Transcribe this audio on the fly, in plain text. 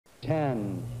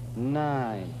10,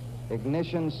 9,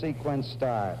 ignition sequence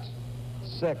starts.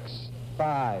 6,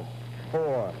 5,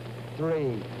 4,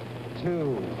 3,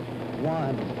 2,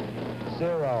 1,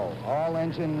 0. All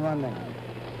engine running.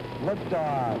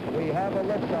 Liftoff. We have a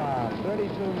liftoff.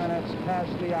 32 minutes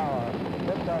past the hour.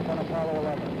 Liftoff on Apollo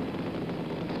 11.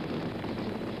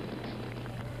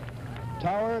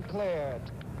 Tower cleared.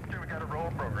 We got a roll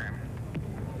program.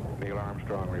 Neil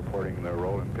Armstrong reporting the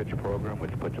roll and pitch program,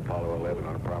 which puts Apollo 11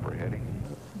 on a proper heading.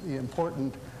 The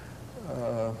important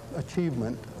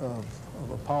achievement of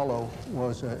Apollo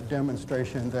was a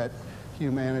demonstration that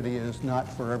humanity is not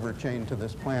forever chained to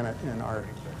this planet, and our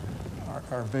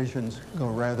visions go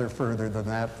rather further than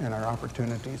that, and our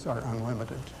opportunities are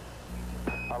unlimited.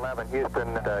 11,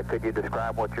 Houston, could you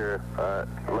describe what you're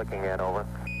looking at, over?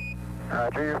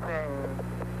 You're seeing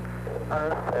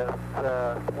Earth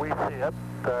as we see it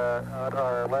at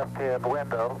our left-hand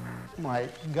window. My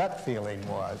gut feeling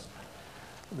was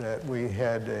that we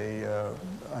had a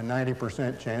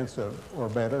 90% chance of, or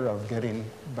better, of getting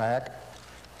back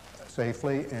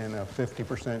safely, and a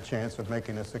 50% chance of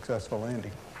making a successful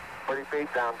landing. 30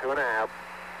 feet down, 2.5,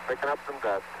 picking up some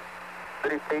dust.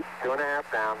 30 feet,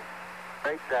 2.5 down,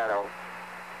 straight shadow.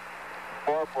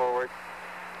 4 forward,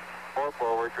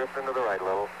 drift into the right a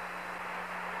little.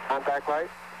 Contact light.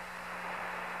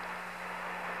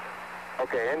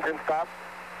 Okay, engine stop.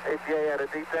 APA at a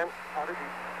descent.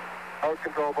 Mode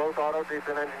control both auto,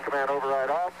 descent engine command override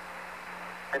off.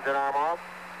 Engine arm off.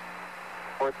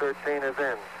 413 is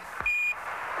in.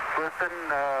 Houston,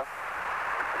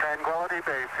 Tranquility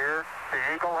Base here.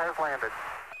 The Eagle has landed.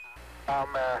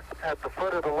 I'm at the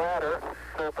foot of the ladder.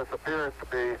 Surface appears to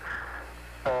be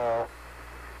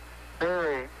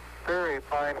very, very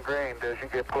fine-grained as you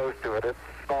get close to it. It's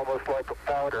almost like a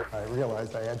powder. I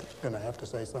realized I was going to have to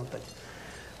say something.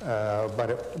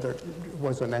 But there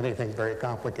wasn't anything very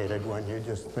complicated when you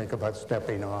just think about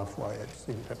stepping off, why it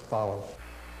seemed to follow.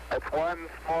 That's one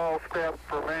small step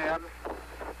for man,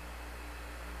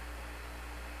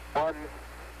 one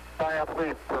giant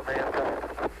leap for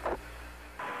mankind.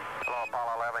 Hello,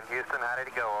 Apollo 11, Houston, how did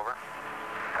it go, over?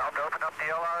 Time to open up the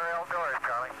LRL doors,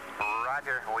 Charlie.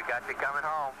 Roger, we got you coming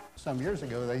home. Some years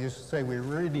ago, they used to say, we were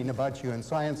reading about you in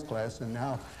science class, and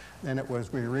now, then it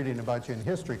was, we were reading about you in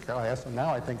history class, and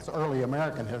now I think it's early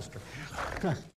American history.